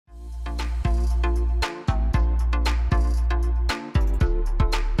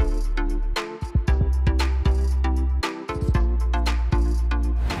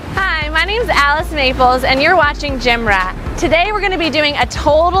name's Alice Maples and you're watching GymRa. Today we're going to be doing a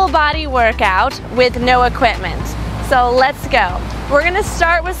total body workout with no equipment. So let's go. We're going to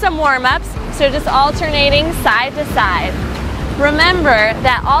start with some warm-ups, so just alternating side to side. Remember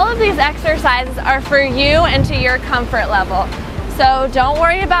that all of these exercises are for you and to your comfort level. So don't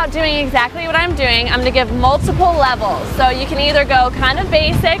worry about doing exactly what I'm doing. I'm going to give multiple levels. So you can either go kind of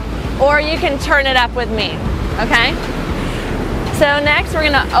basic or you can turn it up with me, okay? So next we're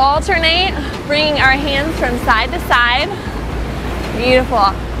going to alternate, bringing our hands from side to side. Beautiful.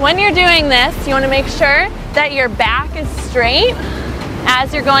 When you're doing this, you want to make sure that your back is straight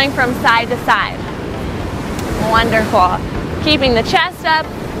as you're going from side to side. Wonderful. Keeping the chest up,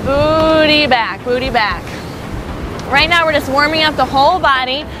 booty back, booty back. Right now we're just warming up the whole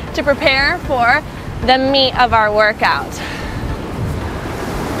body to prepare for the meat of our workout.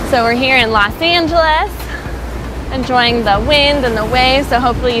 So we're here in Los Angeles, enjoying the wind and the waves, so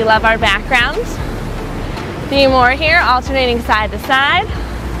hopefully you love our background. A few more here, alternating side to side.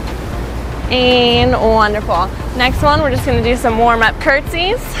 And wonderful. Next one, we're just going to do some warm-up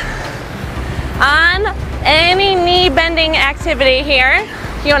curtsies. On any knee bending activity here,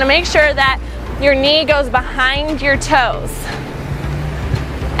 you want to make sure that your knee goes behind your toes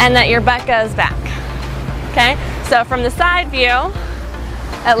and that your butt goes back. Okay? So from the side view,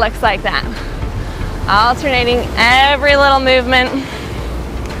 it looks like that. Alternating every little movement.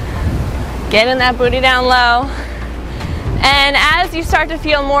 Getting that booty down low. And as you start to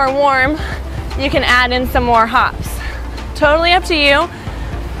feel more warm, you can add in some more hops. Totally up to you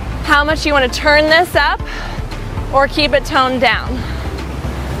how much you want to turn this up or keep it toned down.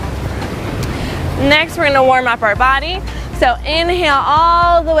 Next, we're going to warm up our body. So inhale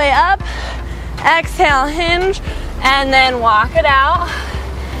all the way up, exhale, hinge, and then walk it out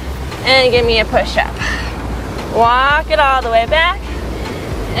and give me a push-up. Walk it all the way back.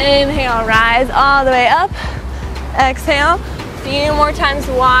 Inhale, rise all the way up. Exhale. A few more times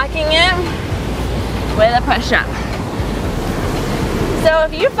walking it with a push-up. So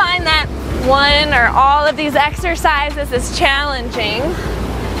if you find that one or all of these exercises is challenging,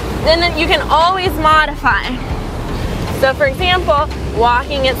 then you can always modify. So for example,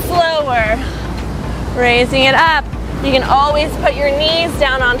 walking it slower, raising it up. You can always put your knees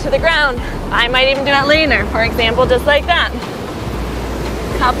down onto the ground. I might even do it later, for example, just like that.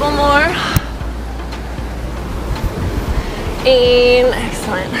 Couple more. And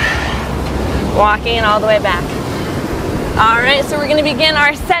excellent. Walking all the way back. All right, so we're going to begin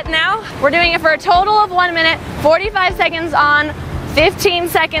our set now. We're doing it for a total of 1 minute, 45 seconds on, 15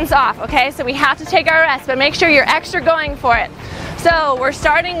 seconds off, okay? So we have to take our rest, but make sure you're extra going for it. So we're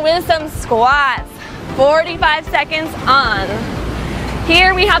starting with some squats. 45 seconds on.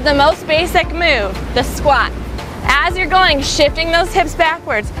 Here we have the most basic move, the squat. As you're going, shifting those hips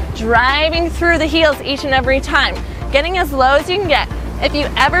backwards, driving through the heels each and every time, getting as low as you can get. If you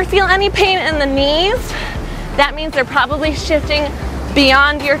ever feel any pain in the knees, that means they're probably shifting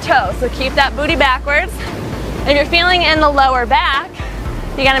beyond your toes. So keep that booty backwards. If you're feeling in the lower back,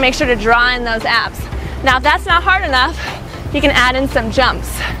 you gotta make sure to draw in those abs. Now if that's not hard enough, you can add in some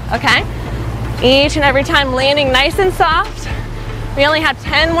jumps, okay? Each and every time landing nice and soft. We only have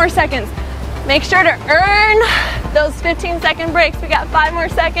 10 more seconds. Make sure to earn those 15-second breaks. We got 5 more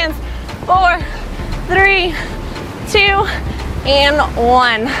seconds. 4, 3, 2, and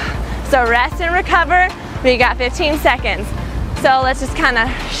 1. So rest and recover. We got 15 seconds. So let's just kind of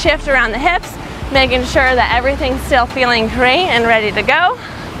shift around the hips, making sure that everything's still feeling great and ready to go.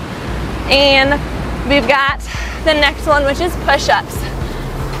 And we've got the next one, which is push-ups.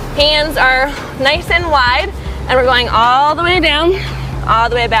 Hands are nice and wide, and we're going all the way down, all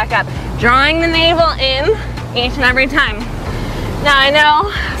the way back up, drawing the navel in each and every time. Now I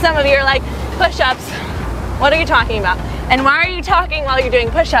know some of you are like, push-ups, what are you talking about? And why are you talking while you're doing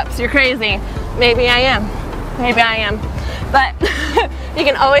push-ups? You're crazy. Maybe I am. Maybe I am. But you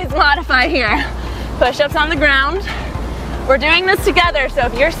can always modify here. Push-ups on the ground. We're doing this together, so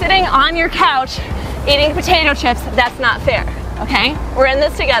if you're sitting on your couch eating potato chips, that's not fair. Okay, we're in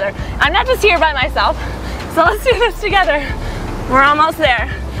this together. I'm not just here by myself, so let's do this together. We're almost there.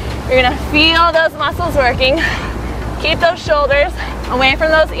 You're gonna feel those muscles working. Keep those shoulders away from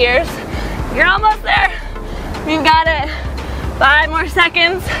those ears. You're almost there. We've got it. 5 more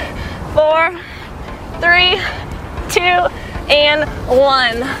seconds. 4, 3, 2, and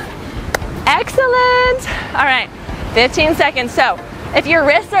 1. Excellent. All right, 15 seconds. So if your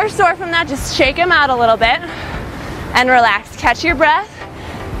wrists are sore from that, just shake them out a little bit and relax. Catch your breath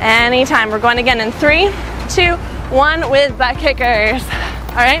anytime. We're going again in 3, 2, 1 with butt kickers.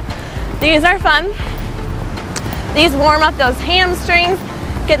 All right, these are fun. These warm up those hamstrings,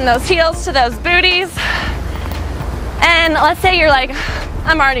 Getting those heels to those booties. And let's say you're like,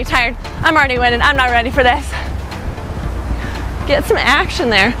 I'm already tired, I'm already winded, I'm not ready for this. Get some action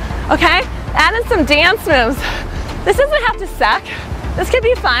there, okay? Add in some dance moves. This doesn't have to suck. This could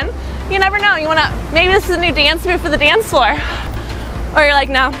be fun. You never know, maybe this is a new dance move for the dance floor. Or you're like,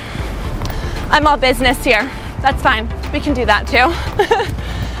 no, I'm all business here. That's fine, we can do that too.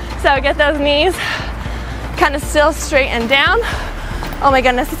 So get those knees kind of still straight and down. Oh my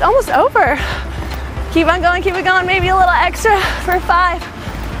goodness, it's almost over. Keep on going, keep it going. Maybe a little extra for 5,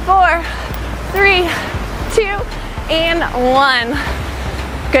 4, 3, 2, and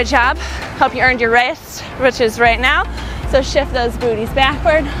 1. Good job. Hope you earned your rest, which is right now. So shift those booties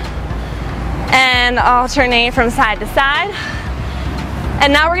backward and alternate from side to side.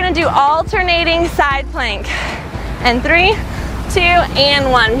 And now we're gonna do alternating side plank. And 3, 2, and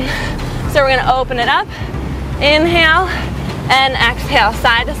 1. So we're gonna open it up. Inhale and exhale,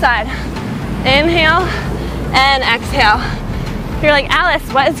 side to side. Inhale and exhale. You're like, Alice,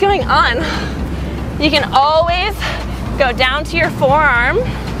 what is going on? You can always go down to your forearm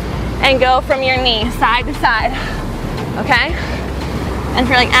and go from your knee, side to side, okay? And if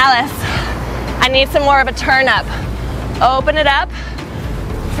you're like, Alice, I need some more of a turn up. Open it up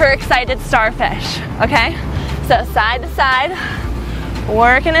for excited starfish, okay? So side to side,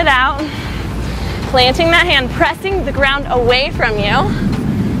 working it out, planting that hand, pressing the ground away from you.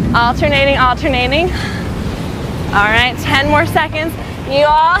 Alternating, alternating. All right, 10 more seconds. You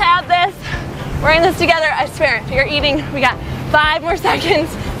all have this. We're in this together, I swear. If you're eating, we got 5 more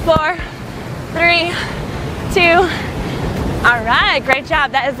seconds. 4, 3, 2. All right, great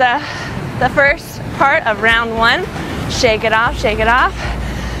job. That is the first part of round 1. Shake it off, shake it off.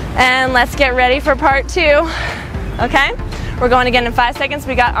 And let's get ready for part 2, okay? We're going again in 5 seconds.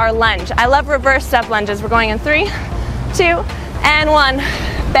 We got our lunge. I love reverse step lunges. We're going in 3, 2, and 1.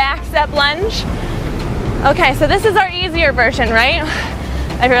 Back step lunge. Okay, so this is our easier version, right?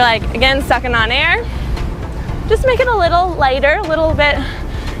 If you're like, again, sucking on air, just make it a little lighter, a little bit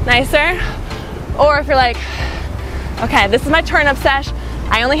nicer. Or if you're like, okay, this is my turn up sesh.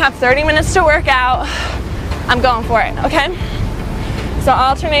 I only have 30 minutes to work out. I'm going for it, okay? So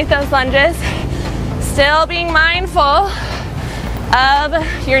alternate those lunges. Still being mindful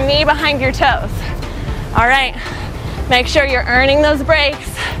of your knee behind your toes. All right. Make sure you're earning those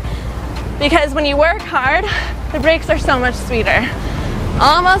breaks, because when you work hard, the breaks are so much sweeter.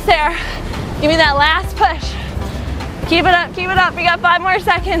 Almost there. Give me that last push. Keep it up, keep it up. We got 5 more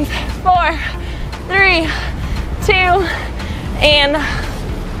seconds. 4, 3, 2, and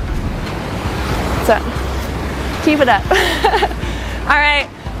so keep it up. All right,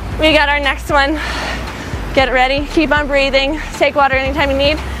 we got our next one. Get ready, keep on breathing. Take water anytime you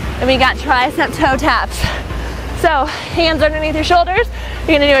need. And we got tricep toe taps. So hands underneath your shoulders.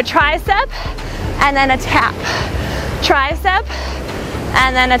 You're gonna do a tricep and then a tap. Tricep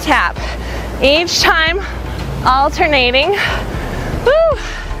and then a tap. Each time alternating. Woo!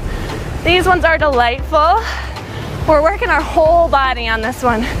 These ones are delightful. We're working our whole body on this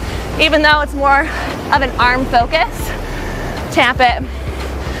one, even though it's more of an arm focus. Tap it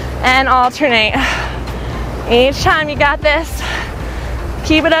and alternate. Each time, you got this.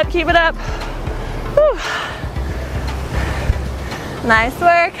 Keep it up, keep it up. Woo. Nice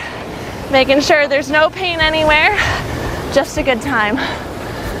work. Making sure there's no pain anywhere. Just a good time.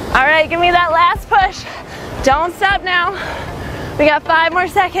 All right, give me that last push. Don't stop now. We got 5 more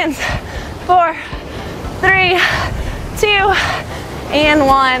seconds. 4, 3, 2, and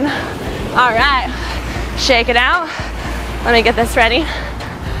 1. All right, shake it out. Let me get this ready.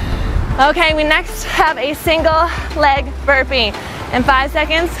 Okay, we next have a single leg burpee. In 5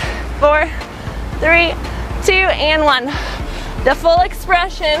 seconds, 4, 3, 2, and 1. The full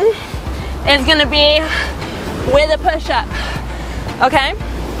expression is gonna be with a push-up, okay?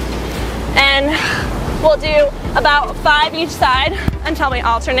 And we'll do about 5 each side until we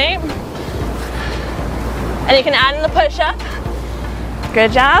alternate. And you can add in the push-up.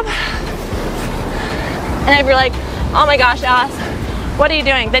 Good job. And if you're like, oh my gosh, Alice, what are you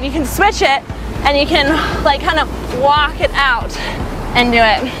doing? Then you can switch it and you can like kind of walk it out and do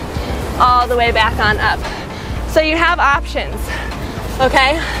it all the way back on up. So you have options,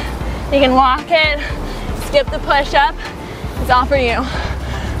 okay? You can walk it, skip the push-up. It's all for you.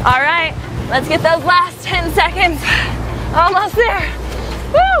 All right, let's get those last 10 seconds. Almost there.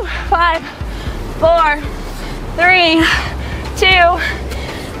 Woo! 5, 4, 3, 2,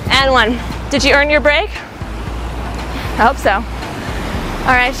 and 1. Did you earn your break? I hope so.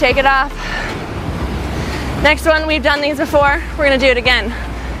 All right, shake it off. Next one, we've done these before. We're gonna do it again.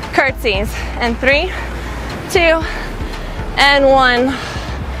 Curtsies. And 3, 2, and 1.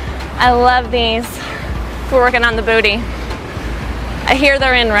 I love these. We're working on the booty. I hear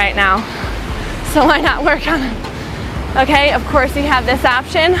they're in right now, so why not work on them? Okay, of course we have this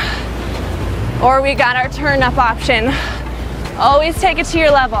option, or we got our turn up option. Always take it to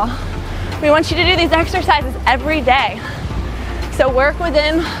your level. We want you to do these exercises every day. So work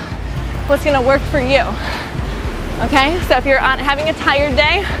within what's gonna work for you. Okay, so if you're having a tired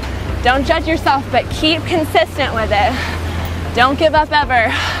day, don't judge yourself, but keep consistent with it. Don't give up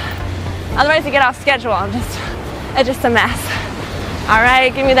ever. Otherwise you get off schedule. It's just a mess. All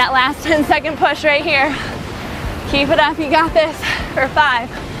right, give me that last 10-second push right here. Keep it up, you got this. For 5,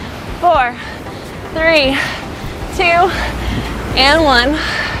 4, 3, 2, and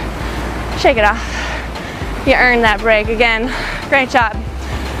 1. Shake it off. You earned that break again. Great job.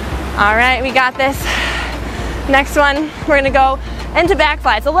 All right, we got this. Next one, we're gonna go into back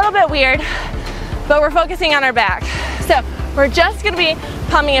fly. It's a little bit weird, but we're focusing on our back. So we're just gonna be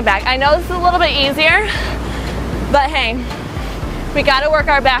pumping it back. I know this is a little bit easier, but hey, we gotta work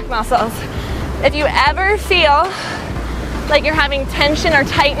our back muscles. If you ever feel like you're having tension or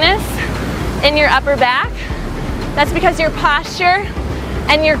tightness in your upper back, that's because your posture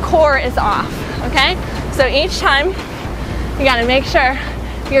and your core is off, okay? So each time, you gotta make sure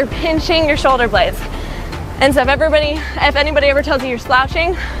you're pinching your shoulder blades. And so if anybody ever tells you you're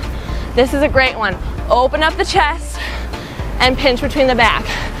slouching, this is a great one. Open up the chest and pinch between the back.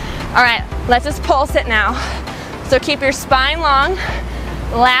 All right, let's just pulse it now. So keep your spine long.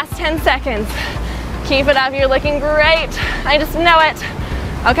 Last 10 seconds. Keep it up, you're looking great. I just know it.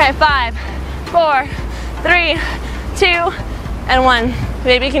 Okay, 5, 4, 3, 2, and 1.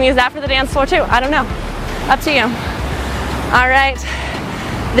 Maybe you can use that for the dance floor too. I don't know. Up to you. All right.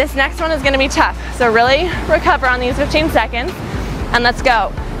 This next one is gonna be tough. So really recover on these 15 seconds and let's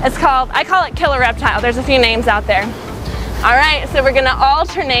go. I call it killer reptile. There's a few names out there. All right, so we're gonna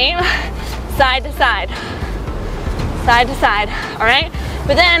alternate side to side. Side to side, all right?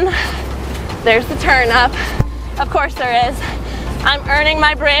 But then there's the turn up. Of course there is. I'm earning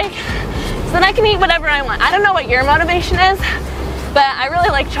my break so that I can eat whatever I want. I don't know what your motivation is, but I really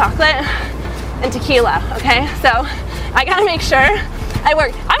like chocolate and tequila, okay? So I gotta make sure I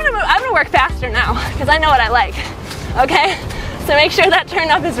work. I'm gonna work faster now because I know what I like, okay? So make sure that turn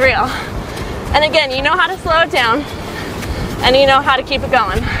up is real. And again, you know how to slow it down and you know how to keep it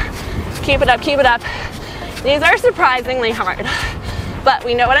going. Keep it up, keep it up. These are surprisingly hard, but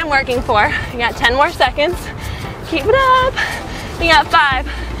we know what I'm working for. You got 10 more seconds. Keep it up. You got 5,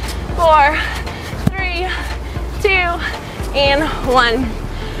 4, 3, 2, and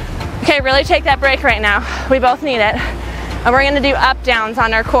 1. Okay, really take that break right now. We both need it. And we're gonna do up downs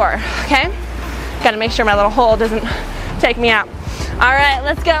on our core, okay? Gotta make sure my little hole doesn't take me out. All right,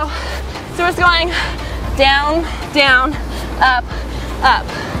 let's go. So we're going down, down, up, up.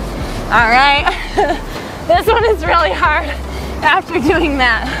 All right. This one is really hard after doing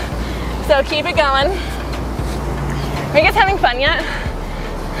that. So keep it going. Are you guys having fun yet?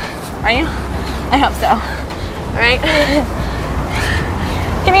 Are you? I hope so. All right.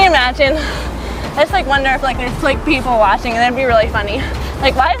 Can you imagine? I just wonder if there's people watching, and that'd be really funny.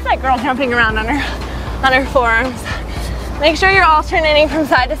 Why is that girl jumping around on her forearms? Make sure you're alternating from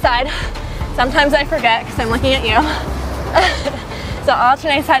side to side. Sometimes I forget because I'm looking at you. So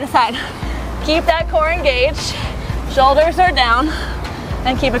alternate side to side. Keep that core engaged. Shoulders are down,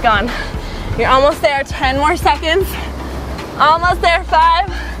 and keep it going. You're almost there. 10 more seconds. Almost there. 5,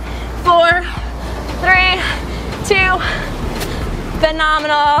 4, 3, 2.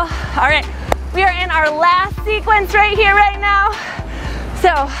 Phenomenal. All right. We are in our last sequence right here, right now.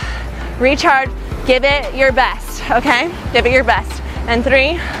 So recharge, give it your best, okay? Give it your best. And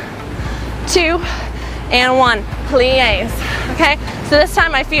 3, 2, and 1, plies, okay? So this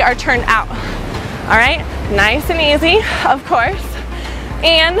time my feet are turned out, all right? Nice and easy, of course.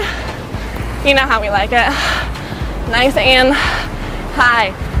 And you know how we like it. Nice and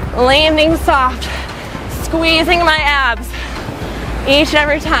high, landing soft, squeezing my abs each and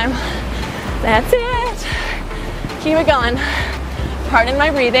every time. That's it. Keep it going. Pardon my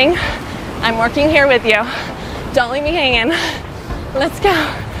breathing. I'm working here with you. Don't leave me hanging. Let's go.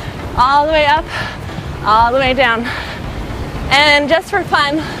 All the way up, all the way down. And just for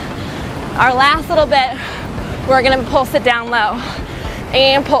fun, our last little bit, we're gonna pulse it down low.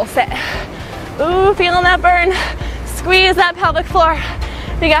 And pulse it. Ooh, feeling that burn. Squeeze that pelvic floor.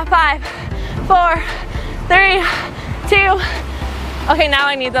 We got 5, 4, 3, 2. Okay, now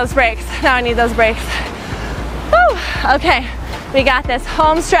I need those breaks. Now I need those breaks. Woo. Okay, we got this.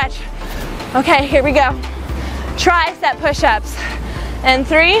 Home stretch. Okay, here we go. Tricep push-ups. And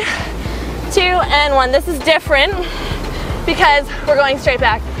 3, 2, and 1. This is different because we're going straight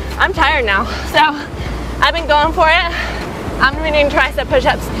back. I'm tired now, so I've been going for it. I'm gonna be doing tricep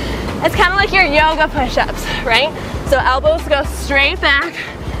push-ups. It's kind of like your yoga push-ups, right? So elbows go straight back,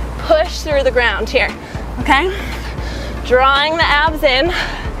 push through the ground here, okay? Drawing the abs in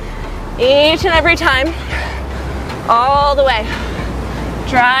each and every time, all the way.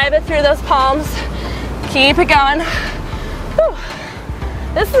 Drive it through those palms, keep it going. Whew.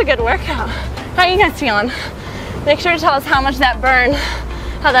 This is a good workout. How are you guys feeling? Make sure to tell us how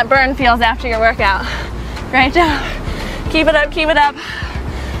that burn feels after your workout. Great job. Keep it up, keep it up.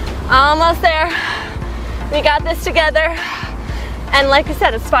 Almost there. We got this together. And like I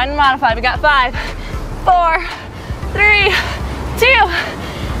said, it's fine and modified. We got 5, 4, 3, 2,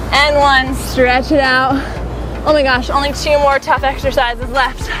 and 1. Stretch it out. Oh my gosh, only 2 more tough exercises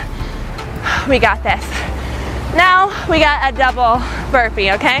left. We got this. Now we got a double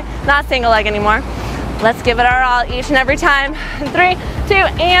burpee, okay? Not single leg anymore. Let's give it our all each and every time. 3, 2,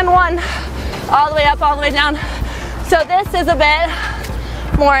 and 1. All the way up, all the way down. So this is a bit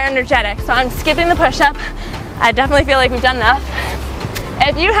more energetic. So I'm skipping the push-up. I definitely feel like we've done enough.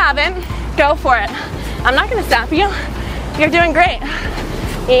 If you haven't, go for it. I'm not gonna stop you. You're doing great.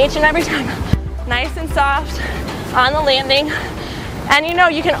 Each and every time. Nice and soft on the landing. And you know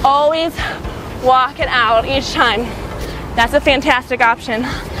you can always walk it out each time. That's a fantastic option.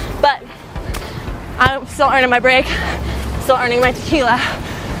 But I'm still earning my break, still earning my tequila,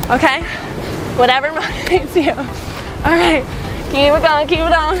 okay? Whatever motivates you. All right, keep it going, keep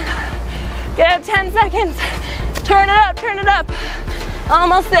it on. Get 10 seconds. Turn it up, turn it up.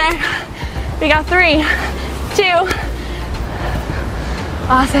 Almost there. We got 3, 2.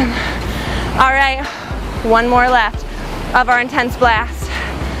 Awesome. All right, 1 more left of our intense blast.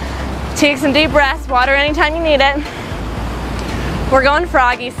 Take some deep breaths, water anytime you need it. We're going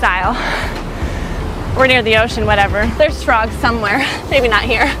froggy style. We're near the ocean, whatever. There's frogs somewhere, maybe not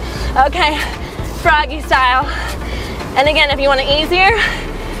here. Okay, froggy style. And again, if you want it easier,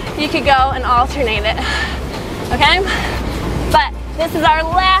 you could go and alternate it, okay? But this is our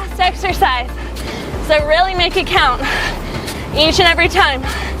last exercise, so really make it count each and every time.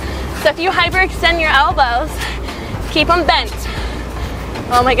 So if you hyperextend your elbows, keep them bent.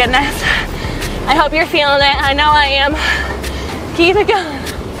 Oh my goodness. I hope you're feeling it. I know I am. Keep it going.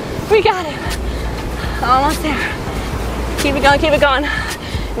 We got it. Almost there. Keep it going, keep it going.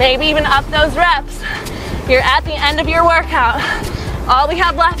 Maybe even up those reps. You're at the end of your workout. All we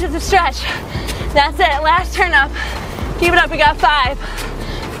have left is a stretch. That's it, last turn up. Keep it up, we got 5,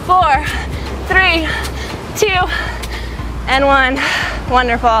 4, 3, 2, and 1.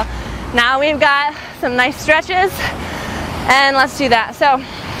 Wonderful. Now we've got some nice stretches, and let's do that. So,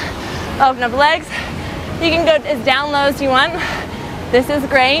 open up legs. You can go as down low as you want. This is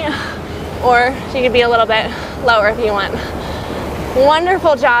great. Or you can be a little bit lower if you want.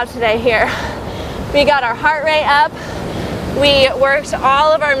 Wonderful job today here. We got our heart rate up. We worked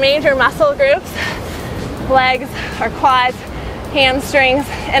all of our major muscle groups. Legs, our quads, hamstrings,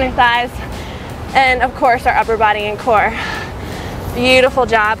 inner thighs, and of course our upper body and core. Beautiful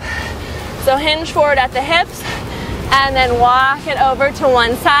job. So hinge forward at the hips and then walk it over to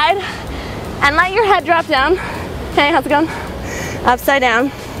one side and let your head drop down. Hey, how's it going? Upside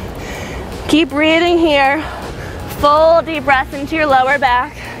down. Keep breathing here. Full deep breath into your lower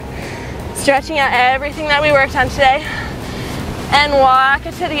back. Stretching out everything that we worked on today. And walk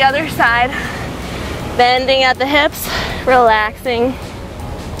it to the other side. Bending at the hips, relaxing.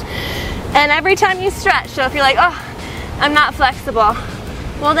 And every time you stretch, so if you're like, oh, I'm not flexible,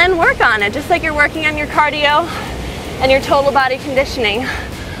 well then work on it, just like you're working on your cardio and your total body conditioning.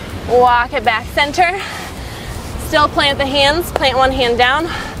 Walk it back center. Still plant the hands, plant one hand down,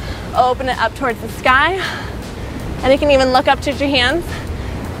 open it up towards the sky. And you can even look up to your hands,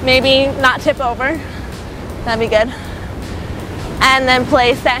 maybe not tip over, that'd be good. And then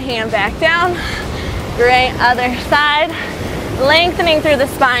place that hand back down. Great, other side, lengthening through the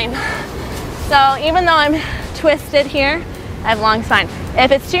spine. So even though I'm twisted here, I have long spine.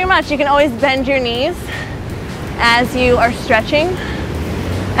 If it's too much, you can always bend your knees as you are stretching.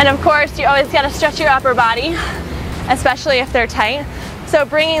 And of course, you always gotta stretch your upper body, especially if they're tight. So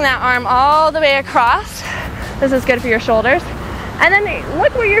bringing that arm all the way across, this is good for your shoulders. And then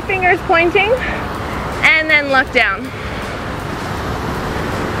look where your finger's pointing, and then look down.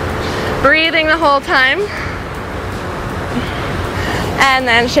 Breathing the whole time. And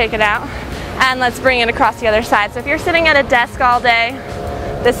then shake it out. And let's bring it across the other side. So if you're sitting at a desk all day,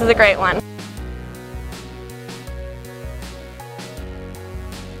 this is a great one.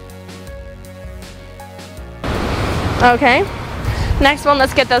 Okay, next one,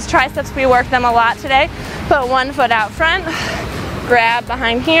 let's get those triceps. We worked them a lot today. Put one foot out front, grab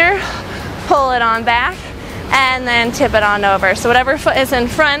behind here, pull it on back, and then tip it on over. So whatever foot is in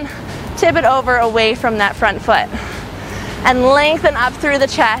front, tip it over away from that front foot. And lengthen up through the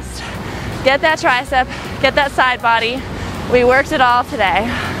chest. Get that tricep, get that side body. We worked it all today.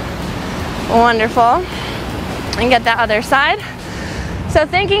 Wonderful. And get that other side. So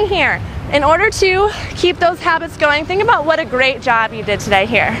thinking here, in order to keep those habits going, think about what a great job you did today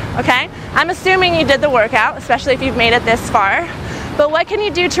here, okay? I'm assuming you did the workout, especially if you've made it this far. But what can you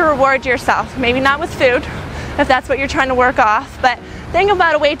do to reward yourself? Maybe not with food, if that's what you're trying to work off, but think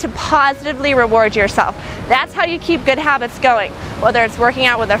about a way to positively reward yourself. That's how you keep good habits going, whether it's working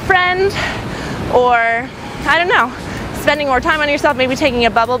out with a friend or, I don't know, spending more time on yourself, maybe taking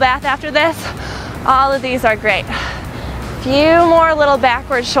a bubble bath after this. All of these are great. Few more little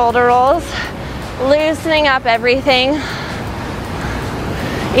backward shoulder rolls, loosening up everything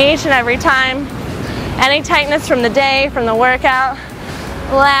each and every time. Any tightness from the day, from the workout.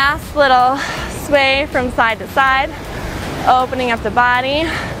 Last little sway from side to side, opening up the body,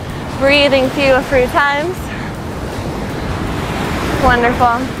 breathing few times.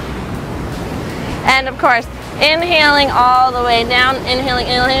 Wonderful. And of course, inhaling all the way down, inhaling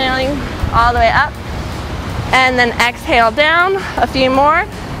all the way up. And then exhale down, a few more,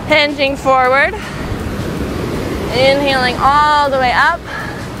 hinging forward. Inhaling all the way up,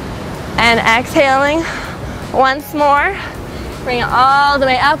 and exhaling once more. Bring it all the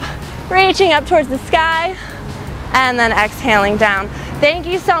way up, reaching up towards the sky, and then exhaling down. Thank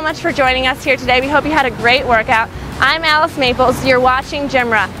you so much for joining us here today. We hope you had a great workout. I'm Alice Maples, you're watching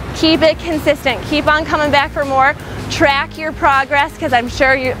GymRa. Keep it consistent, keep on coming back for more. Track your progress, because I'm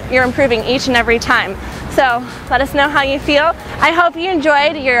sure you're improving each and every time. So let us know how you feel. I hope you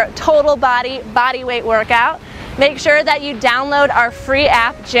enjoyed your total body weight workout. Make sure that you download our free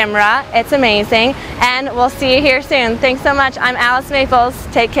app, GymRa. It's amazing. And we'll see you here soon. Thanks so much. I'm Alice Maples.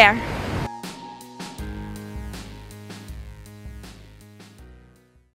 Take care.